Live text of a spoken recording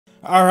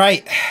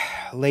Alright,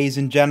 ladies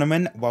and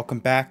gentlemen, welcome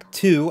back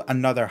to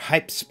another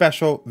hype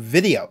special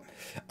video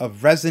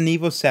of Resident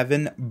Evil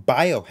 7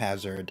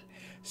 Biohazard.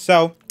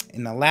 So,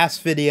 in the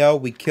last video,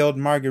 we killed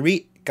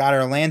Marguerite, got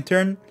our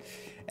lantern,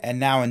 and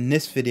now in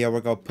this video, we're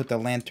going to put the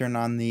lantern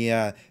on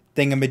the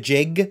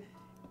thingamajig,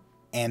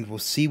 and we'll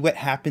see what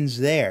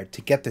happens there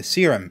to get the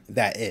serum,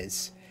 that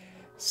is.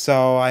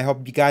 So, I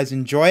hope you guys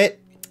enjoy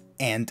it,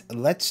 and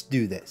let's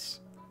do this.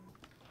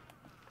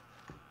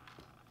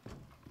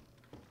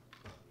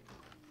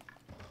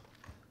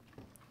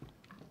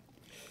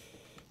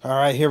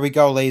 Alright, here we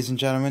go, ladies and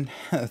gentlemen.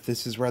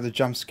 This is where the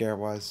jump scare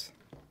was.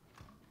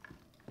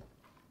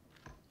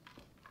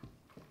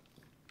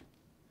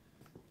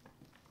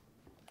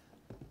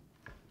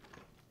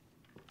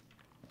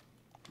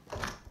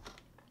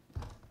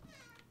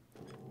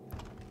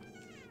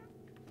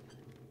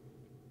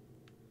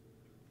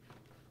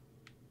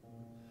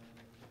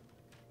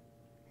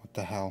 What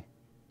the hell?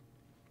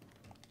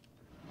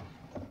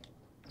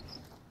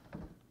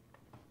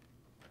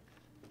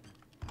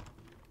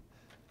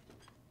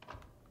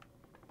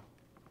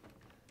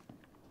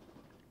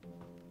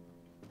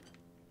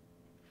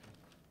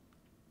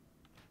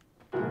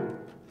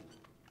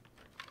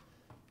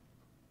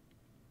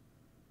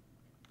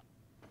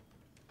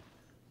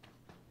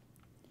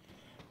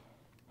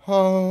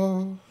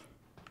 Oh.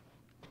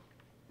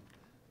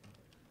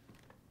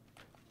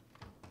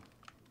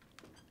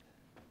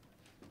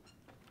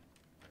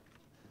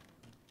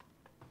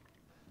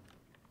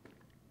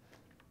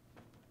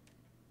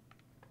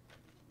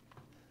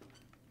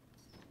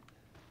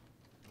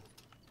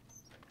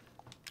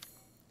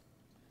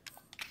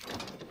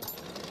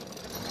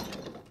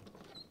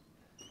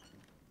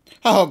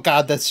 Oh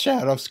god, that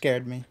shadow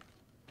scared me.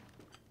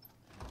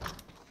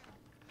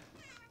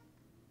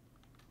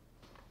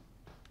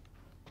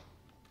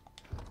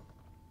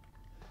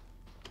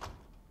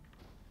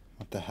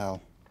 What the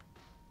hell?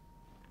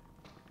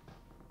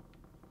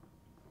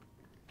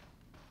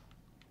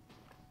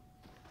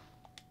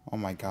 Oh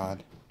my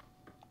god.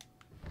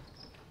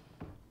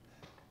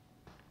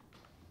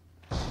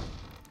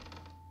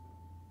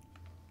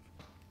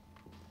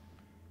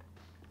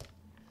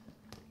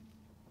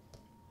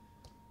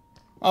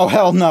 Oh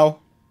hell no.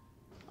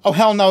 Oh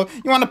hell no.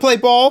 You want to play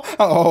ball?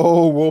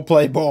 Oh, we'll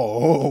play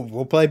ball.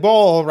 We'll play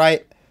ball,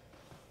 right?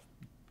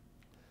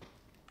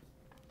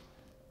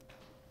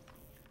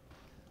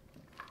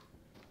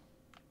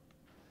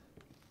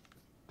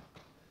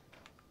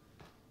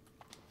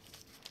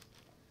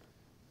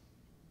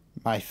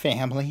 My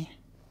family.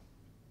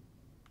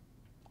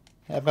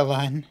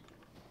 Evelyn.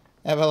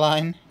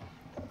 Evelyn.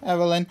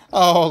 Evelyn.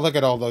 Oh, look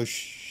at all those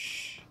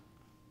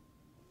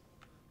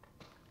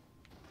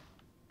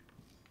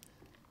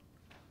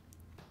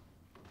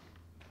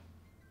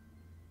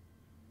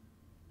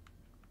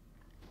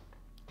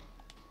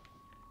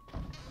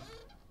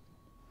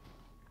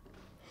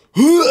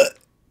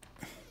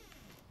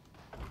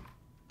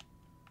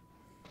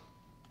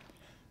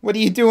What are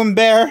you doing,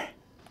 Bear?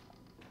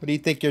 What do you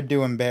think you're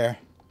doing, Bear?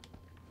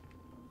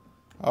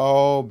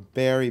 Oh,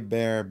 Bear.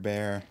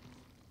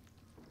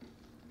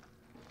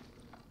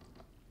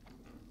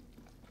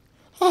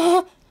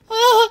 Oh,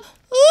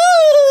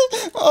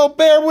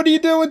 Bear, what are you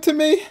doing to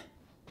me?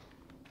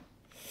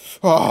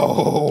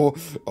 Oh,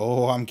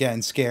 I'm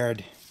getting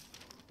scared.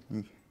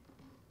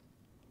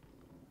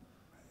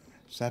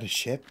 Is that a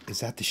ship? Is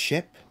that the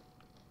ship?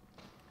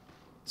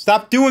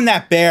 Stop doing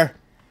that, Bear!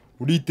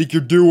 What do you think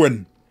you're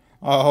doing?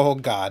 Oh,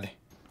 God.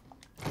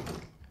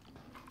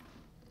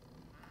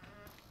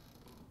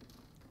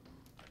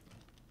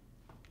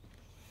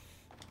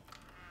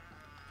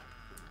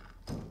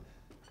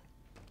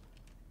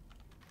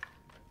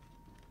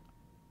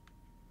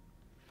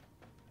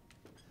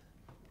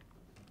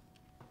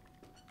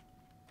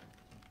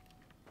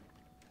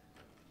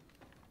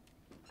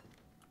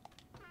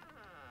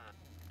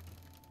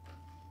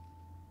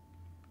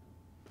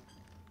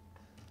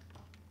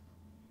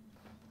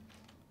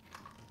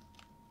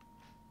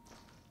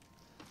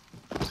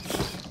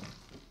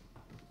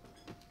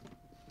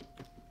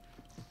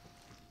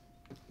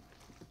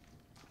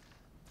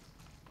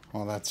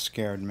 Oh, that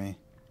scared me.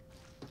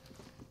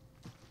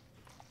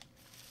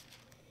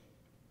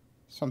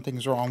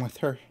 Something's wrong with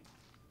her.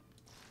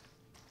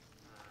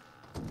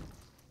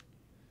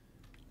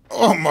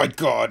 Oh my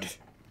god!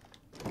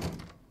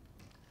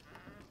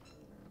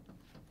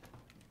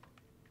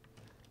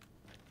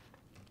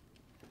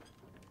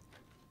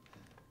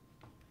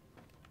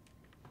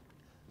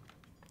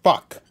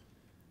 Fuck.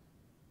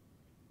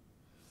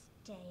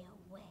 Stay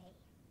away.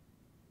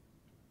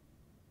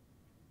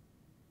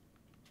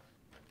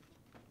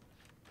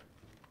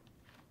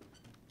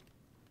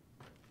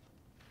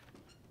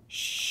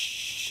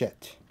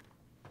 Shit.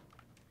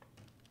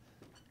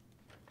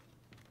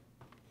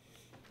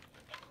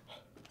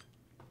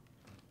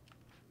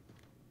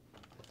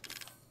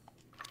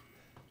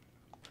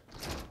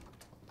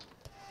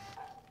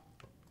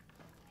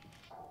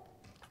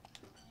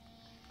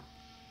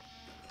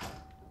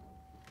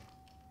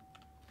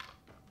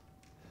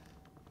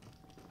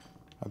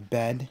 A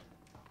bed.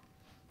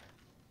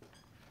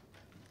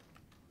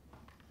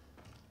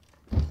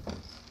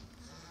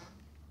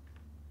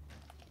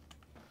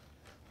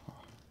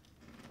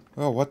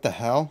 Oh, what the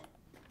hell?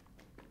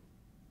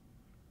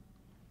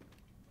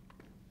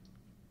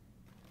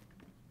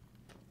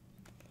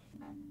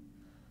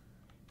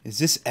 Is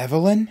this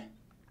Evelyn?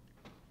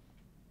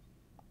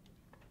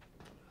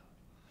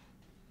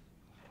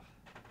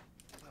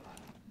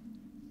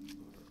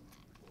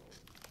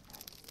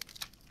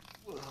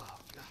 Oh,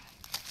 God.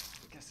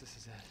 I guess this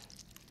is it.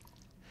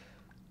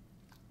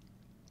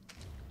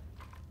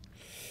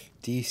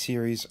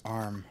 D-series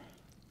arm.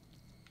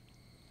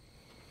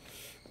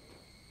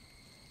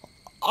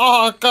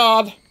 Oh,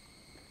 God!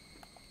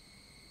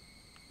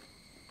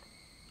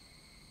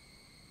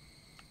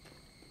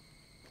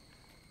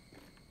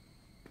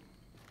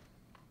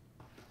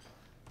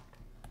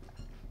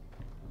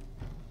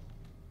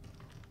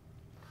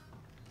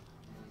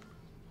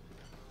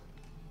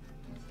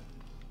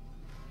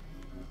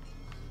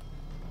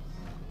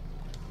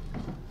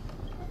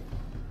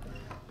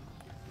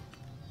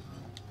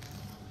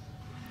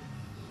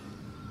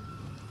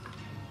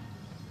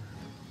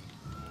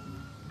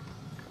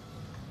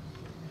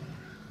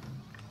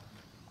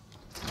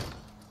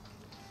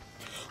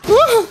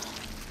 Woo!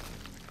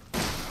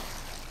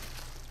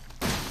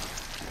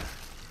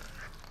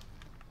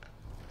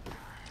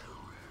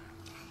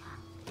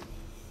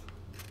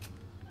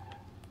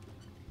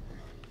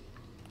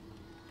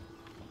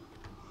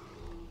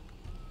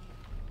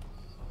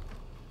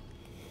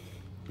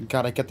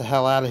 Gotta get the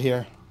hell out of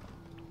here.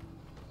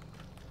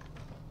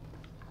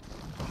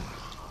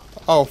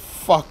 Oh,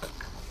 fuck.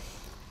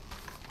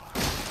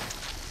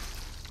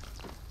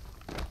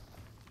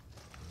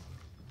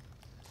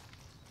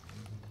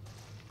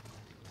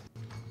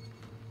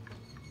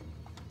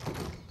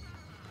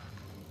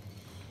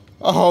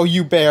 Oh,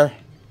 you bear.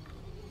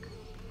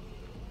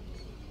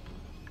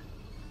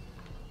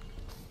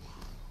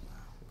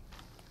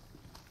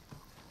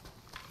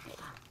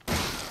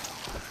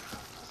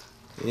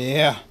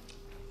 Yeah.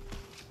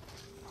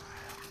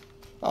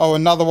 Oh,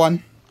 another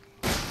one.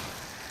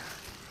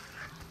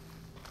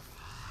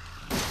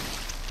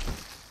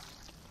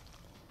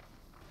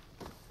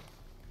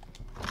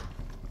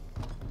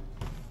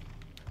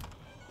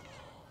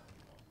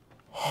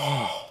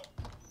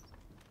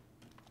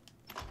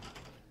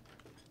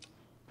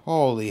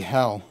 Holy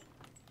hell.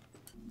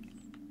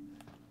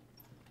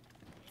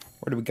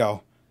 Where do we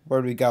go?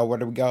 Where do we go? Where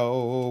do we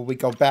go? We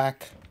go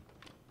back.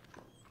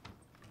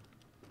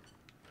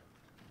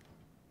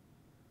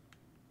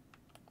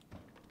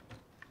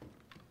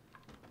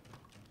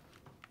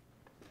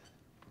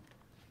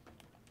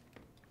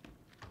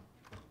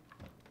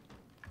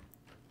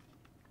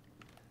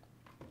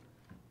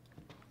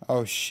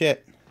 Oh,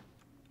 shit.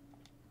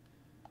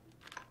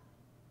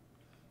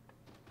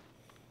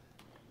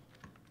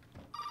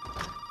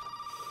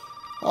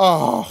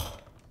 Oh.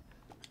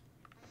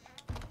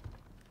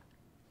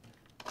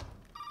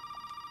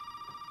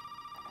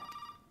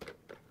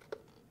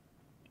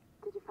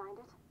 Did you find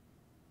it?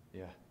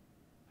 Yeah,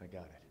 I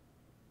got it.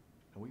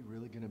 Are we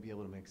really gonna be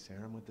able to make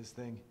serum with this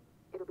thing?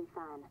 It'll be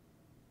fine.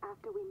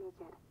 After we make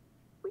it,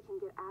 we can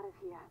get out of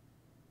here.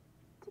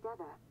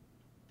 Together.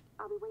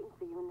 I'll be waiting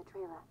for you in the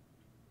trailer.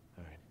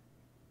 All right.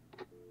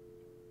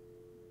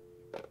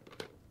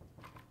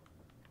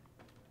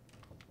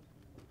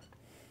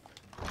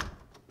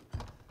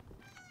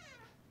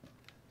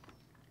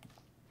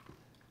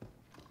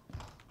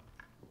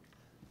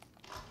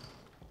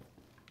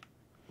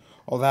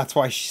 Oh, that's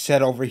why she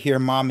said over here,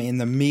 Mommy, in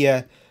the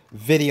Mia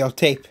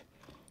videotape.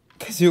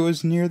 Because it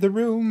was near the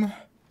room.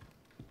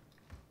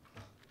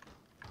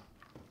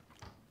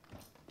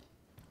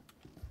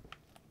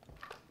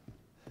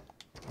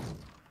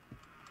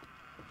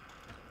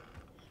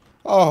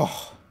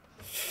 Oh.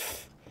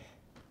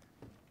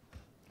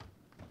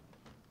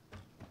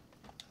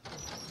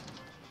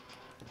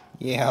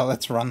 Yeah,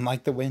 let's run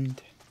like the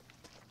wind.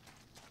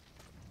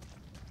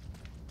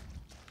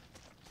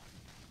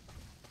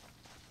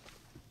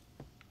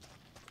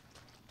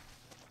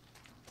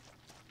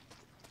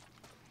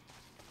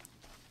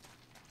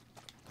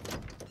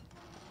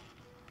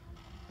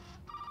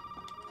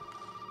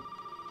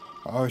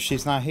 Oh,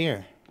 she's not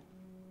here.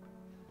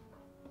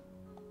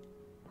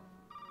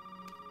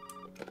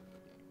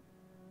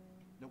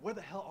 Now, where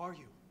the hell are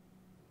you?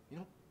 You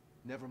know,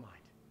 never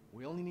mind.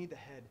 We only need the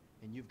head,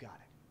 and you've got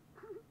it.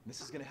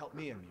 This is gonna help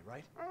me and me,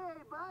 right?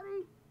 Hey,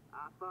 buddy.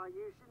 I thought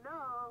you should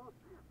know.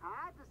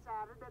 I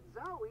decided that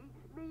Zoe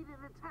needed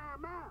a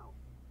timeout.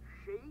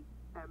 She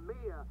and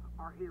Mia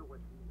are here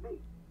with me.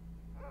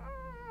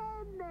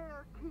 And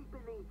they're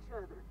keeping each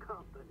other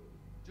company.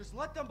 Just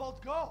let them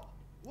both go.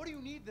 What do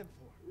you need them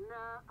for?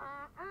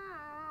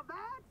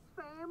 That's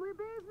family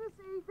business,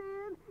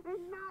 Ethan,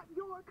 and not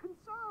your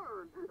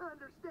concern.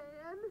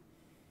 Understand?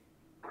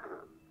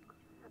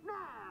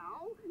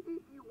 Now,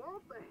 if you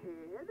want the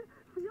head,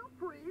 feel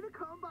free to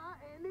come by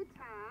any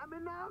time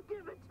and I'll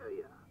give it to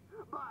you.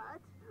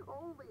 But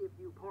only if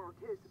you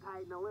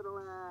participate in a little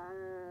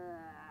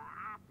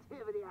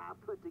activity I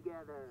put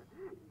together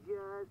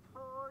just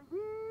for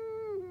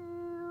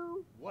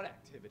you. What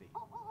activity?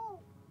 Oh,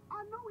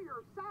 I know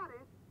you're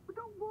excited, but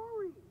don't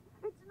worry.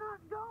 It's not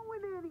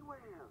going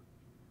anywhere.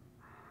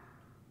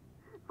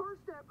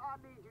 first step I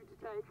need you to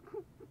take,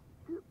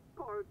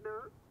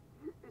 partner,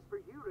 is for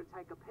you to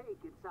take a peek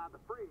inside the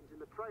fridge in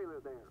the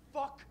trailer there.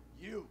 Fuck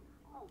you.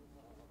 Oh,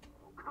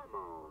 come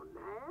on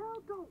now,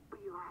 don't be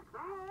like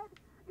that.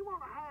 You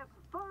want to have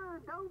some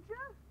fun, don't you?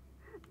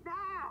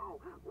 Now,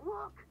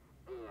 look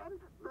in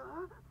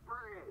the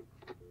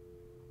fridge.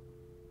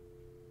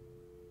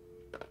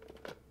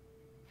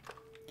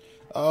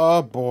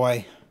 Oh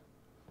boy.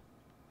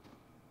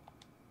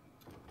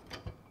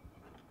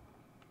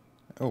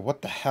 Oh,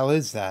 what the hell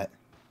is that?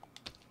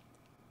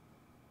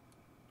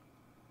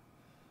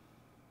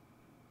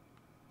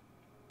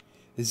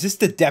 Is this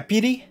the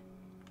deputy?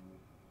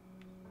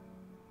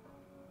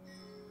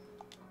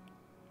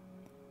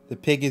 The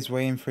pig is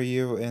waiting for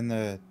you in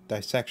the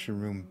dissection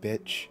room,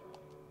 bitch.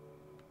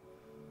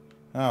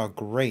 Oh,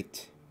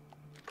 great.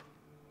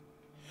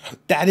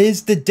 That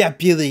is the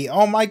deputy!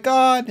 Oh my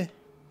god!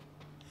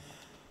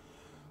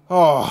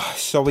 Oh,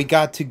 so we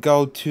got to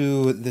go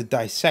to the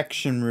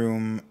dissection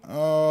room.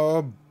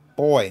 Oh,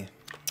 boy.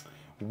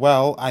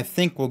 Well, I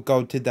think we'll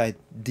go to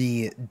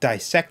the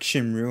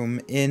dissection room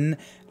in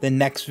the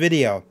next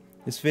video.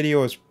 This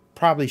video is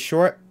probably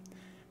short,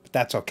 but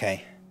that's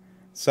okay.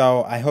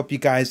 So, I hope you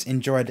guys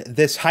enjoyed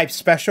this hype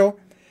special.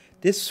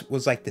 This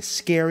was like the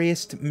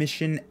scariest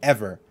mission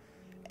ever.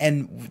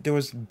 And there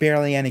was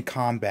barely any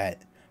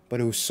combat,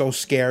 but it was so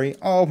scary.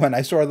 Oh, when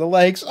I saw the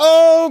legs.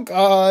 Oh,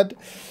 God.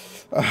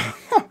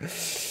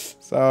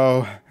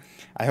 So,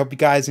 I hope you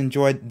guys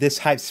enjoyed this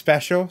hype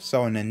special.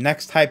 So, in the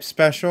next hype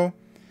special,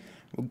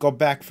 we'll go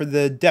back for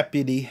the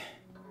deputy.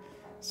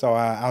 So,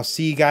 I'll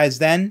see you guys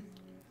then.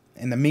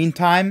 In the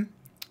meantime,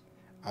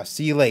 I'll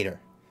see you later.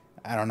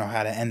 I don't know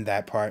how to end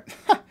that part.